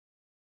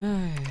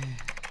Oh,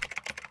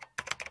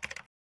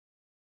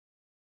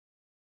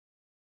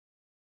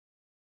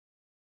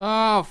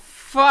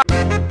 fuck!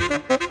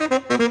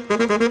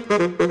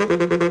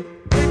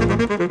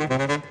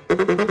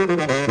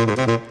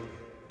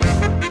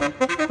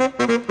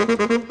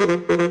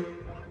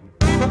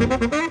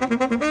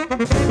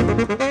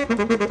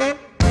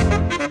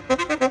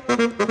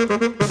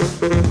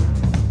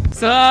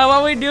 So, what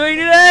are we doing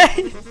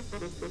today?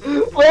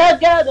 We're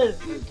gonna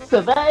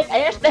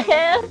survive the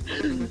hell.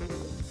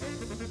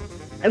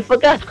 I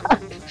forgot.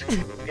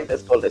 Okay,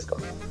 let's go, let's go.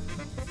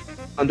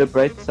 On the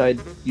bright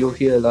side, you'll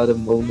hear a lot of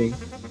moaning.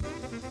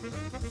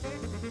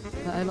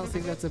 I don't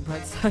think that's a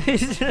bright side.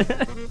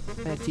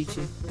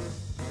 Chichi.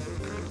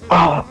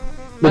 Ah,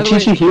 By the the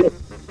Chichi way- here.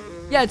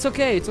 Yeah, it's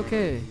okay, it's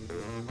okay.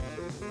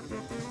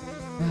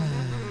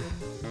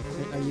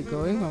 Are you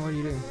going? Or what are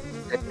you doing?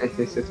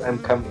 Yes, I'm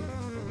coming.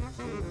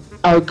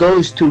 Our goal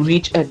is to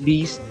reach at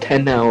least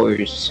 10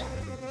 hours.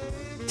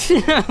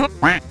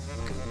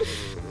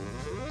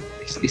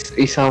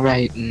 It's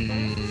alright.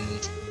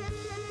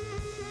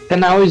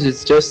 10 hours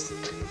is just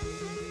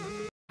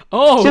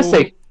Oh!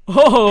 like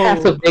Oh!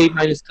 half a day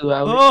minus 2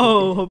 hours.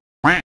 Oh!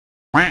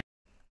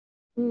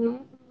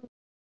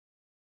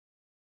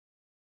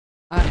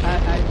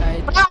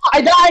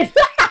 I died!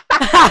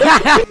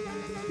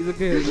 It's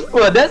okay.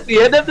 Well, that's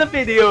the end of the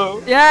video.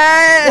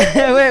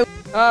 Yeah! Wait.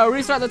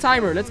 Restart the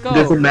timer. Let's go.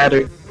 Doesn't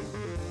matter.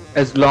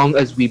 As long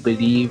as we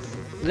believe.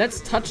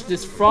 Let's touch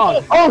this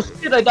frog. Oh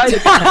shit, I died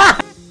again.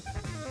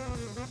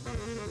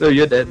 No,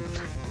 you're dead.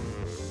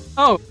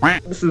 Oh,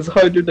 This is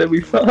harder than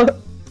we thought.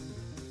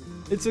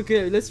 it's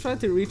okay. Let's try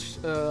to reach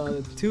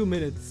 2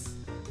 minutes.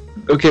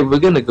 Okay, we're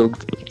gonna go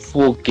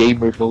full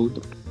gamer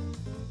mode.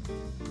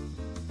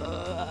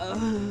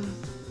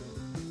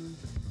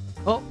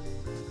 Oh,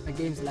 my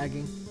game's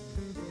lagging.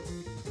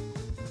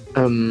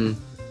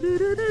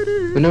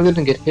 We're not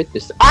gonna get hit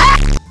this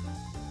time.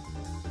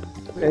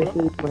 Wait,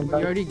 what?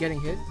 You're already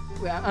getting hit.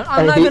 Wait,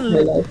 I'm not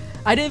even.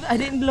 I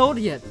didn't load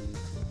yet.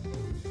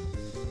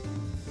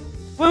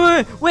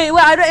 Wait!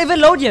 I don't even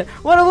load yet.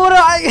 What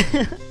I?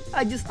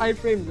 I just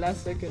iframed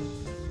last second.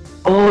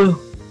 Oh,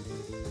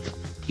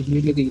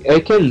 immediately I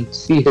can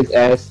see his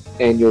ass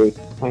and your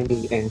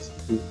tiny ass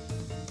too.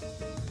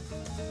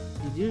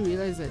 Did you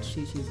realize that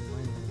Chi-Chi's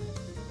mine?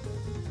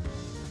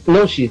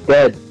 No, she's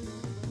dead.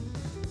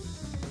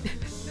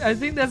 I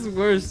think that's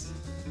worse.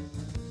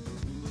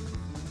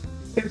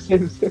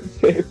 Same.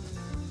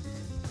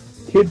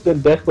 Kids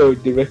and death are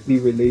directly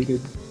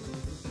related.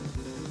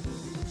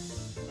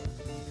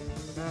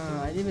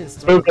 I didn't even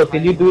start. Bro,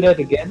 can you do that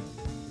again?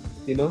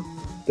 You know?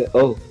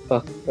 Oh,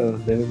 fuck. Oh,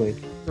 never mind.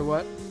 The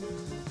what?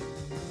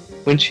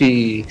 When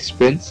she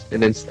sprints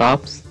and then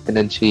stops and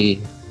then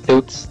she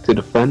tilts to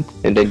the front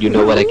and then you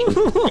know what I can.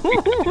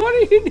 What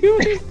are you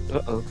doing?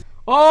 Uh-oh.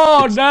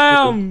 Oh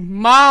damn!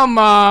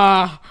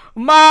 Mama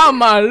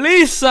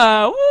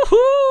Lisa!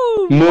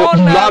 Woohoo!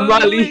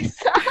 Mona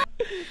Lisa!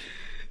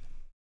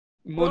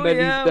 Mona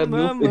yeah, Lisa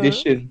Move Mama.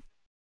 Edition.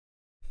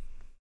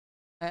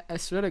 I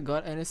swear to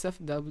God,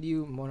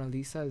 NSFW Mona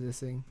Lisa is this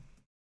thing.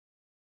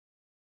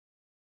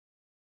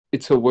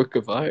 It's a work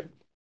of art.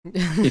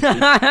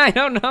 I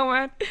don't know,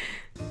 man.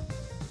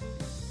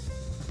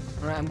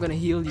 Alright, I'm gonna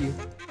heal you.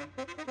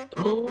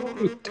 Oh,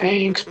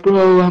 thanks,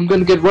 bro. I'm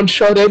gonna get one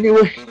shot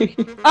anyway.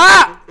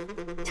 Ah!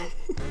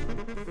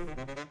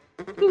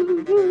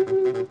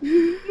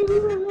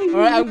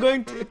 Alright, I'm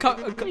going to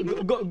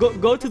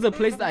go to the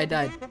place that I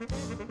died.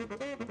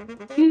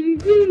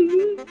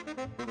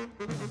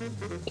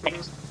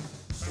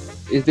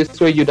 Is this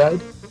where you died?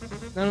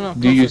 No.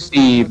 Do you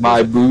see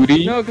my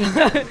booty? No,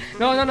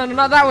 no,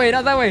 not that way,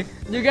 not that way.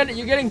 You're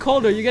getting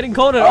colder. You're getting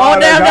colder. Oh, Oh,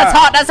 damn, that's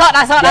that's hot.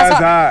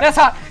 That's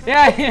hot.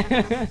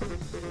 Yeah.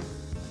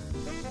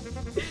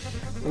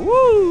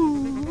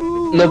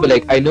 Woo. No, but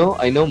like I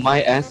know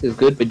my ass is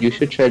good, but you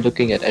should try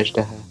looking at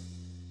Ashtaha.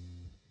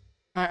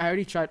 I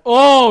already tried.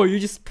 Oh, you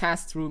just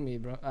passed through me,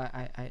 bro.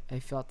 I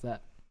felt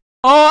that.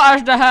 Oh,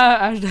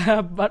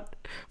 Ashtaha, butt,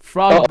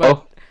 frog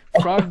butt,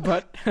 frog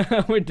butt.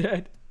 We're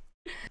dead.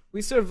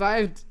 We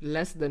survived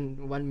less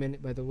than 1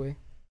 minute, by the way.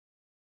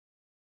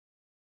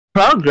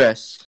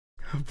 Progress.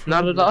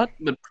 Not a lot,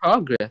 but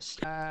progress.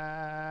 What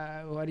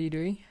are you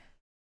doing?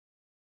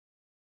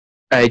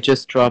 I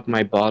just dropped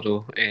my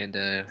bottle and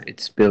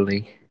it's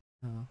spilling.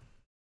 Oh,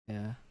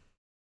 yeah.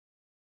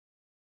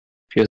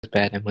 Feels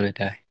bad. I'm gonna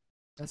die.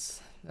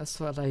 That's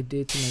what I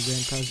did to my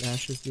grandpa's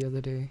ashes the other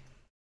day.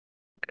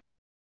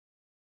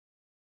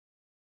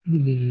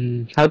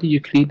 How do you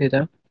clean it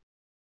up?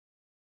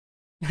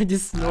 I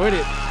just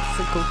snorted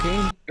some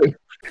cocaine.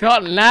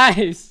 Felt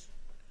nice.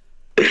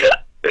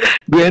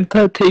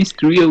 Grandpa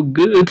tastes real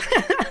good.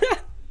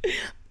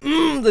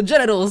 The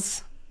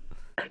genitals.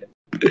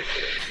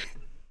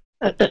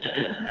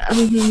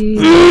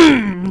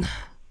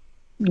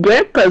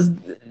 Grandpa's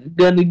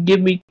gonna give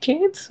me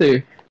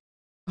cancer.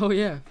 Oh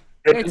yeah.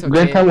 It's okay.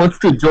 Grandpa wants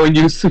to join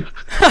you soon.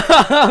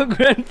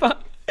 Grandpa.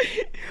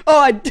 Oh,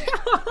 I.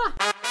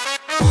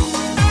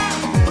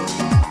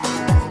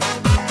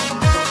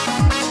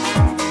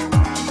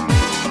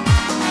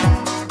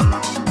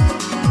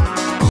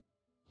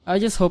 I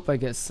just hope I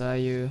get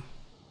Sayu.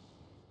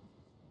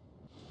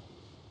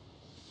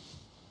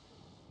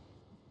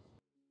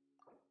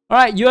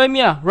 Alright,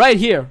 Yoimiya, right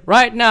here,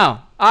 right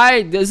now.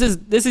 This is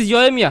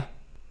Yoimiya.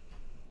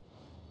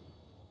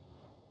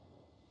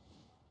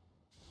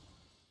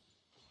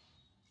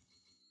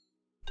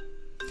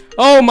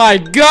 Oh my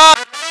god!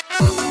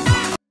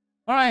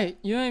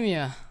 Alright,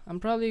 Yoimiya. I'm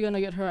probably gonna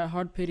get her at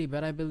hard pity,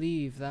 but I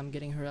believe that I'm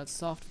getting her at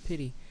soft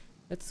pity.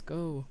 Let's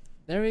go.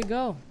 There we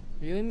go.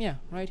 Yoimiya,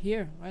 right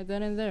here, right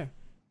then and there.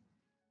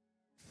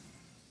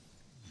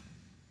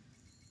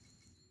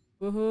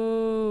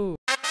 Woohoo!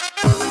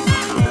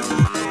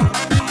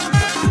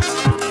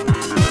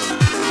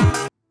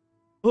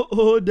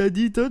 Oh,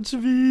 daddy touched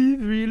me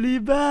really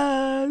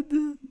bad.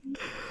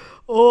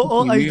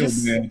 I real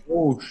just. bad.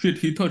 Oh shit,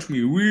 he touched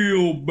me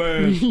real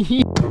bad.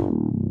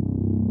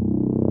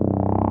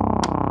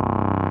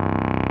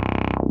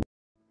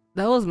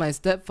 That was my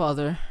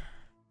stepfather.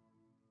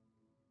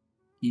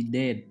 He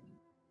dead.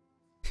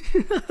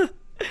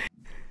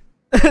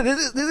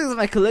 This is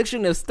my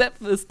collection of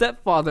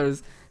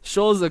stepfathers.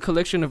 Shows a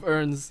collection of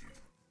urns.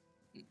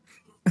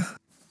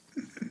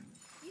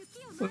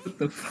 What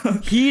the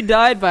fuck? He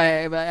died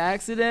by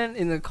accident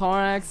in a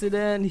car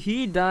accident.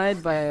 He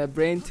died by a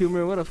brain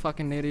tumor. What a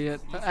fucking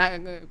idiot.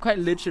 Quite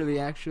literally,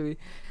 actually.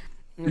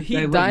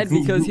 He died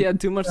because he had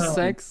too much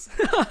sex.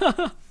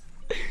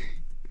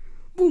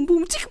 Boom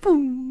boom chicka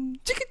boom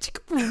chicka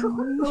chicka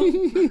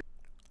boom.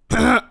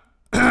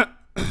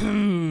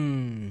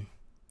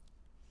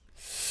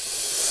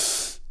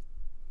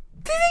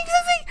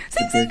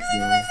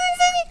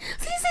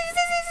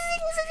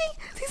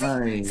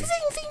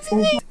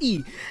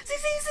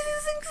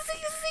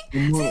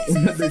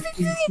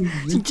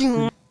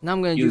 Now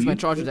I'm gonna use my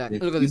charge attack.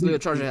 Look at this little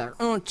charge attack.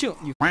 Oh, chill,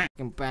 you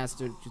fucking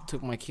bastard! You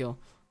took my kill.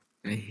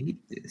 I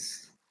hate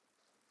this.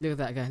 Look at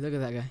that guy. Look at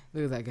that guy.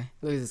 Look at that guy.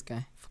 Look at this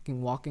guy. Fucking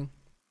walking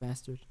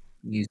bastard.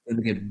 He's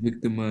gonna get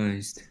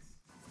victimized.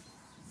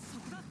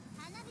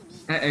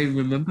 I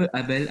remember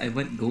Abel, I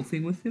went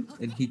golfing with him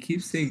and he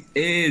keeps saying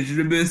 "Eh,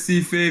 je me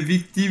suis fait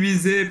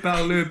victimiser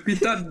par le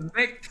putain de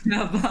mec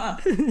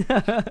là-bas."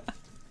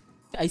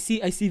 I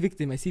see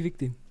victim. I see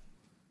victim.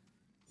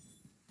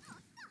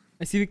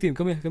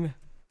 Come here.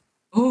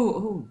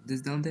 Oh,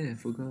 there's down there, I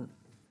forgot.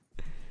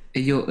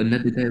 Hey yo,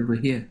 another guy over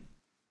here.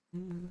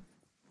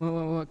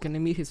 What? Can I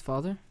meet his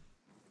father?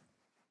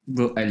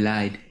 Bro, I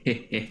lied.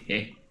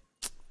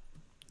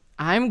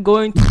 I'm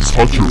going to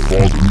touch your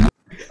father.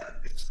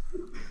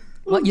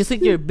 What, you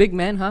think you're a big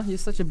man, huh? You're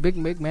such a big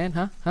man,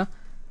 huh?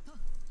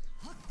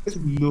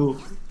 No,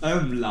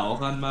 I'm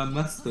Laoran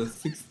Master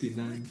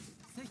 69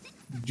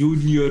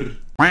 Junior.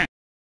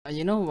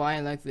 You know why I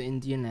like the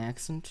Indian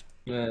accent?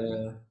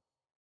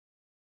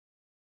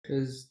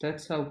 Cause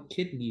that's how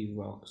kidney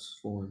rocks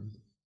form.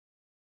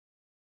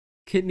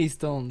 Kidney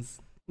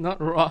stones, not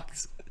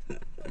rocks.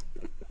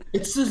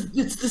 It's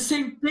the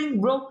same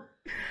thing, bro.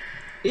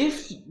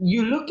 If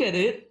you look at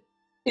it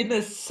in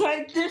a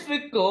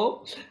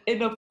scientifical,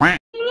 in a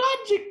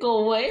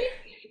logical way,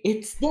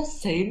 it's the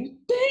same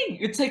thing.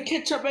 It's like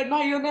ketchup and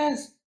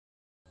mayonnaise.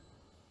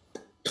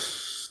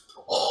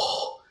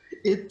 Oh,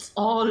 it's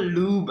all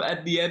lube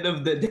at the end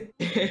of the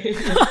day.